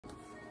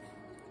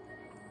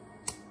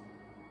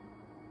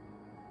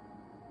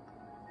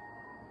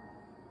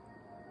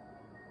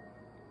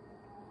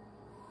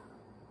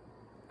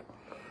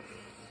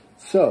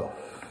So,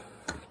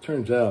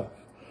 turns out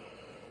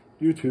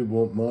YouTube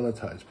won't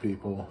monetize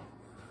people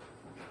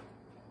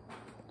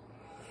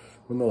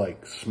when they're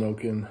like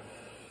smoking,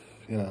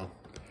 you know,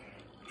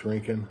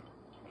 drinking,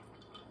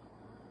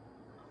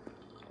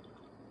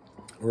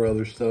 or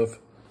other stuff.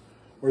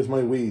 Where's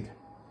my weed?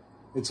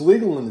 It's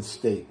legal in the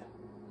state.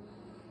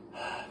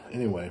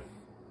 Anyway,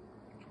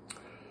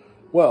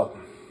 well,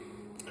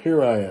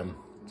 here I am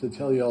to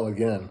tell y'all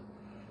again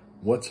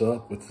what's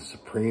up with the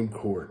Supreme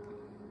Court.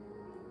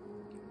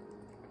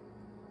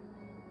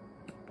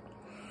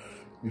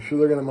 You sure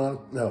they're going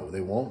to No, they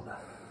won't.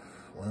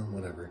 Well,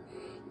 whatever.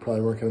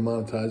 Probably weren't going to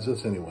monetize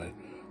this anyway.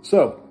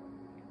 So,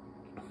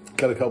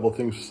 got a couple of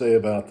things to say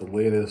about the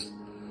latest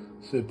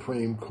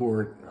Supreme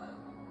Court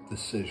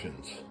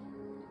decisions.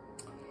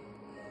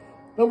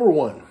 Number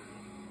one,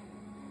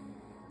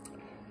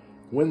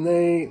 when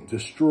they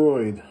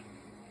destroyed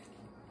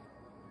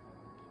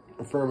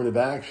affirmative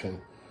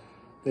action,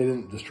 they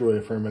didn't destroy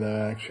affirmative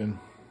action,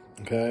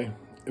 okay?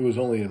 It was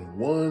only in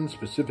one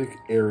specific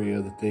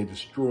area that they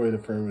destroyed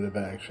affirmative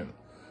action.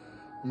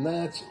 And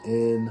that's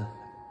in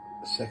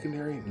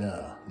secondary?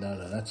 No,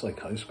 that's like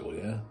high school,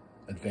 yeah?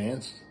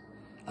 Advanced?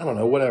 I don't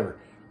know, whatever.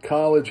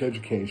 College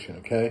education,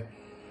 okay?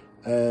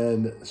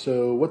 And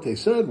so what they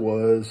said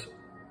was,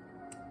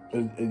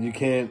 you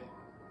can't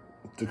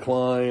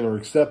decline or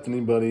accept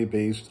anybody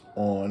based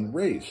on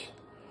race.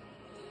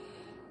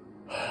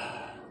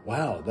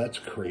 Wow, that's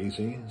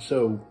crazy.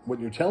 So what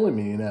you're telling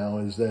me now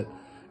is that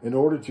in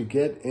order to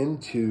get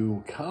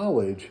into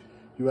college,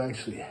 you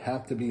actually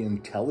have to be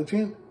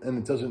intelligent, and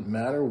it doesn't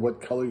matter what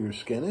color your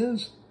skin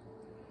is?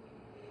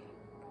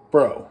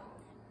 Bro,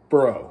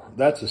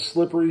 that's a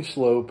slippery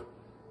slope.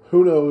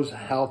 Who knows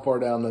how far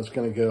down that's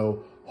going to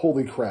go?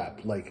 Holy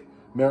crap. Like,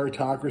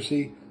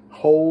 meritocracy,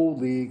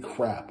 holy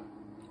crap.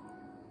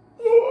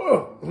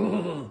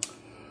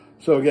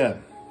 So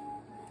again,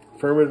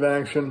 affirmative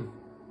action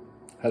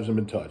hasn't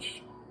been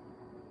touched.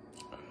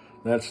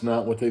 That's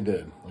not what they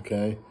did,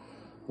 okay?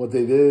 What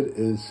they did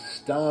is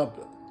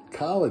stop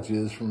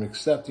colleges from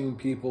accepting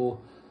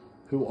people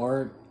who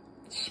aren't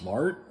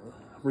smart,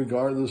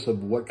 regardless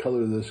of what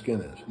color their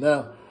skin is.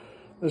 Now,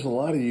 there's a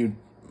lot of you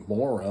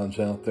morons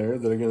out there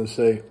that are going to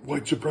say,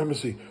 white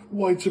supremacy,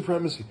 white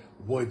supremacy,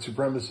 white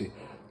supremacy.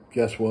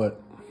 Guess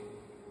what?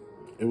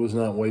 It was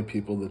not white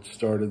people that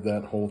started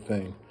that whole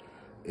thing.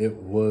 It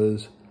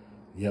was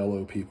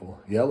yellow people.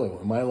 Yellow.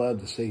 Am I allowed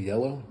to say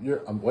yellow?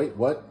 Wait,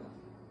 what?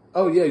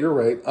 Oh, yeah, you're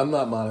right. I'm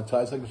not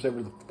monetized. I can say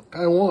whatever the fuck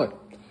I want.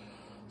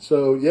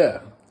 So,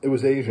 yeah, it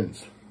was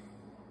Asians.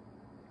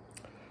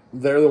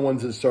 They're the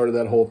ones that started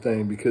that whole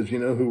thing, because you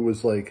know who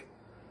was, like,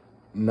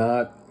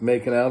 not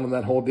making out on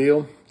that whole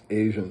deal?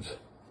 Asians.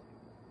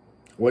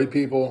 White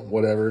people,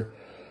 whatever.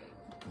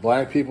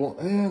 Black people,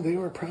 they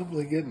were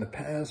probably getting a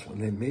pass when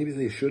maybe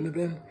they shouldn't have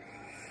been.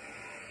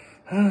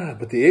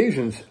 But the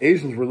Asians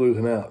were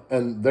losing out.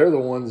 And they're the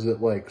ones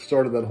that, like,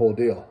 started that whole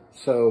deal.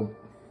 So,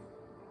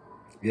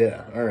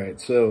 yeah, all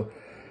right. So,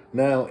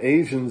 now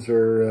Asians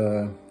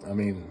are, I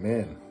mean,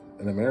 man,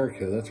 in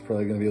America, that's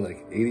probably going to be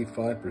like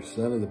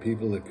 85% of the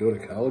people that go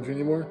to college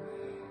anymore.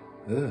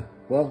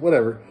 Well,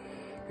 whatever.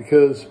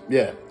 Because,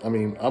 yeah, I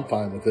mean, I'm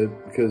fine with it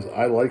because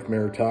I like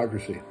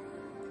meritocracy.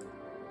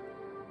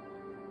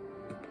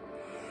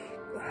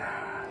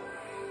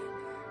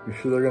 You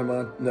sure they're going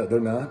to No, they're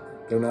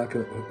not. They're not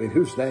going to. Wait,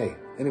 who's they?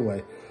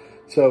 Anyway,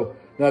 so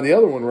now the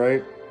other one,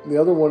 right? The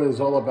other one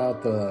is all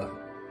about the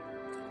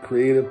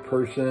creative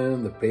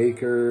person, the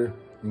baker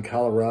in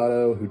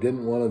Colorado who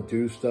didn't want to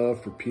do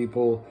stuff for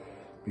people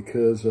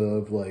because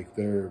of, like,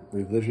 their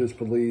religious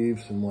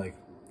beliefs. And, like,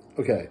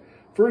 okay,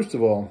 first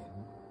of all,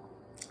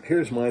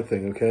 here's my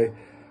thing, okay?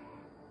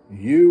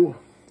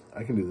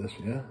 I can do this,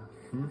 yeah?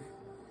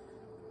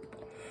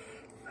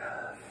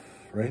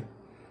 Right?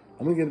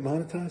 I'm going to get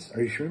monetized?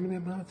 Are you sure I'm going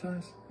to get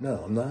monetized?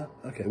 No, I'm not?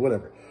 Okay,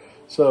 whatever.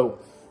 So,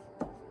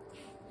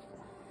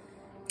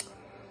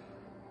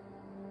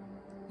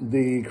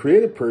 the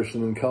creative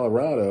person in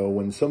Colorado,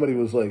 when somebody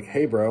was like,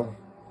 hey, bro,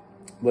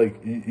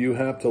 like, you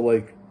have to,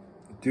 like,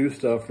 do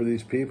stuff for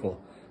these people.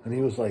 And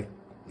he was like,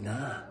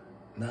 nah,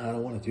 I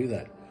don't want to do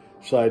that.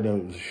 Side note,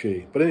 it was a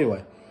she. But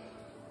anyway,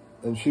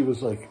 and she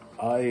was like,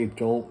 I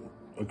don't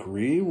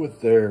agree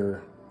with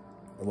their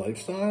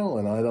lifestyle,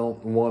 and I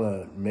don't want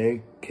to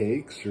make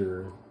cakes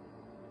or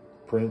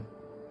print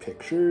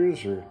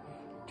pictures or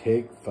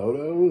take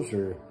photos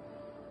or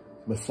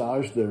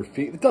massage their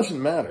feet. It doesn't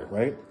matter,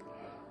 right?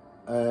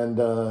 And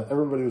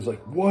everybody was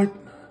like, what,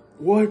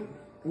 you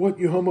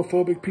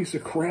homophobic piece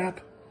of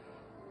crap?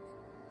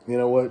 You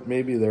know what?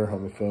 Maybe they're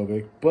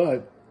homophobic,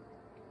 but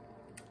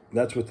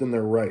that's within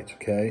their rights,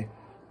 okay?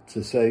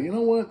 To say, you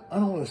know what? I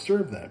don't want to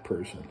serve that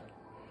person.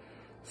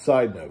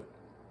 Side note.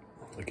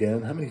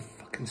 Again, how many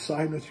fucking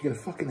side notes you gonna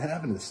fucking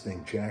have in this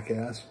thing,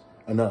 jackass?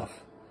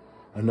 Enough.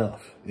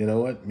 You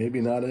know what?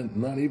 Maybe not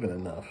even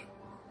enough.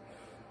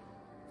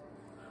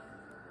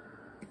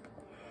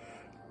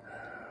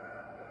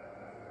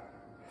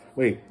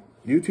 Wait,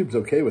 YouTube's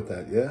okay with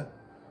that, yeah?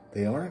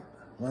 They aren't?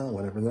 Well,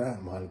 whatever, they're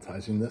not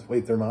monetizing this.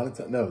 Wait, they're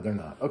monetizing? No, they're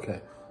not.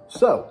 Okay.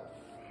 So,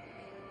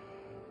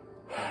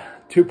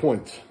 2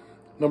 points.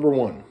 Number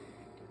one,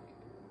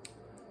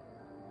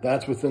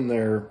 that's within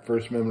their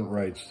First Amendment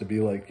rights to be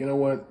like, you know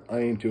what, I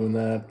ain't doing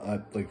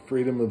that. Like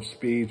freedom of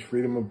speech,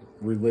 freedom of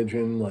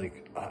religion,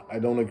 like I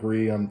don't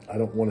agree. I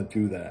don't want to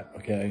do that,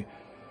 okay?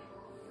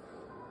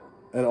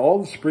 And all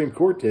the Supreme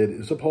Court did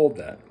is uphold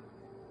that.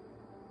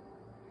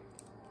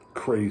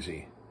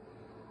 Crazy.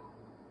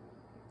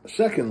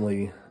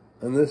 Secondly,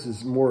 and this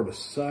is more of a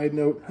side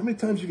note, how many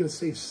times are you going to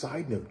say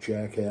side note,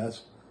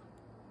 jackass?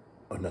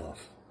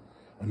 Enough.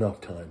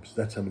 Enough times.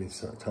 That's how many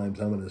times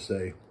I'm going to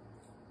say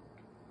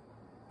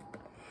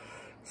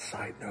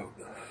side note.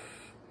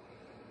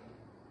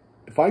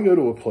 If I go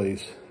to a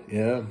place,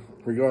 yeah,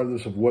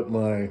 regardless of what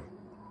my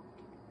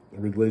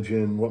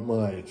religion, what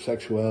my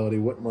sexuality,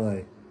 what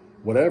my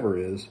whatever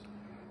is,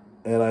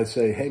 and I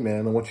say, hey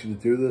man, I want you to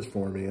do this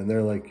for me, and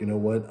they're like, you know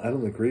what, I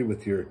don't agree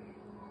with your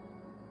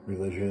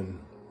religion,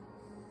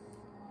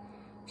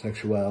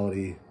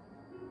 sexuality,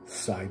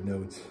 side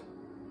notes.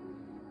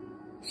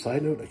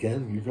 Side note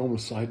again? You're going with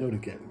side note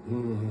again?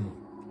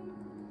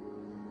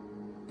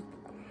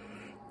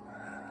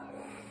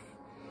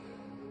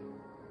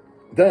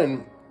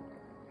 Then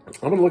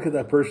I'm going to look at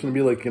that person and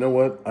be like, you know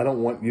what? I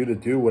don't want you to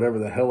do whatever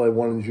the hell I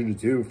wanted you to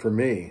do for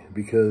me,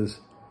 because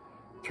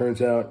it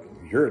turns out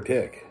you're a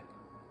dick.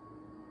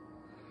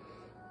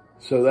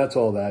 So that's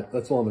all that.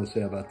 That's all I'm going to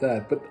say about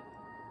that. But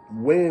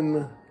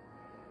when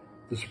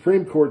the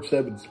Supreme Court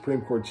said what the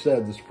Supreme Court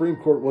said, the Supreme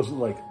Court wasn't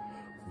like,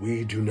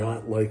 we do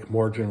not like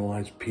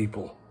marginalized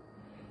people.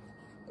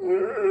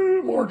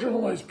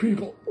 Marginalized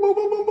people.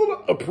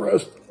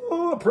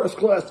 Oppressed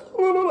class.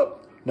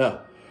 No.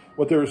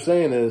 What they were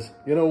saying is,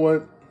 you know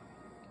what?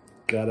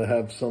 Got to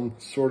have some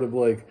sort of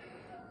like,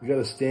 you got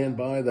to stand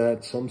by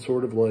that, some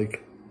sort of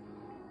like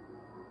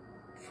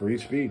free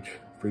speech,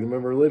 freedom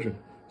of religion.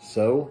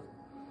 So,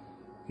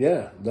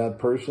 yeah, that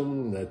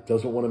person that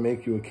doesn't want to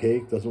make you a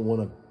cake, doesn't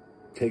want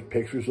to take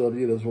pictures of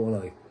you, doesn't want to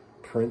like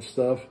print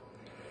stuff,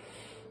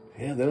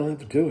 yeah, they don't have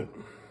to do it.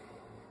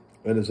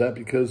 And is that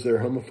because they're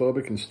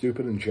homophobic and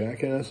stupid and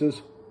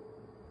jackasses?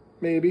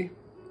 Maybe.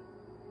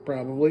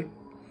 Probably.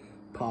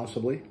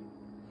 Possibly.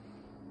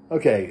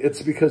 Okay,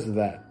 it's because of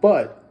that.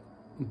 But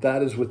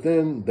that is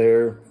within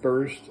their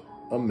First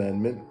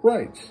Amendment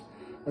rights.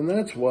 And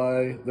that's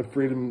why the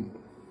Freedom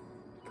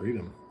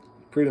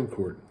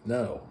Court,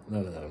 no,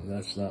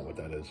 that's not what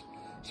that is.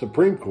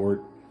 Supreme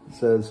Court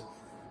says,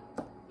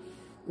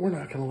 we're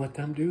not going to let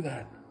them do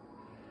that.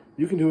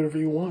 You can do whatever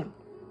you want.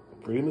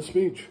 Freedom of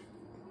speech.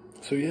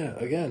 So yeah,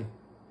 again,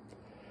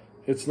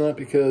 it's not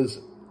because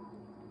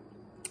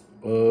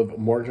of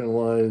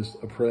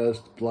marginalized,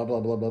 oppressed, blah, blah,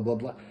 blah, blah, blah,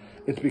 blah.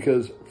 It's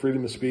because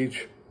freedom of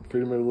speech,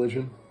 freedom of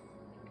religion,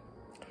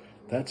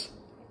 that's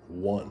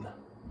one.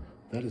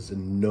 That is the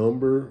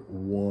number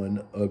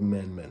one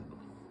amendment.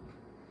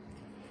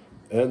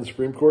 And the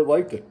Supreme Court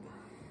liked it.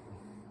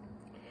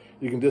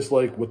 You can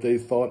dislike what they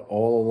thought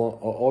all along,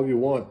 all you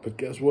want, but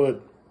guess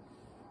what?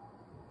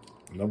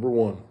 Number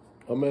one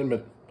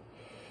amendment.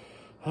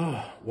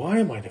 Why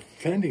am I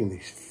defending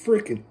these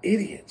freaking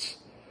idiots?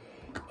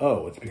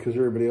 Oh, it's because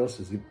everybody else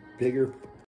is a bigger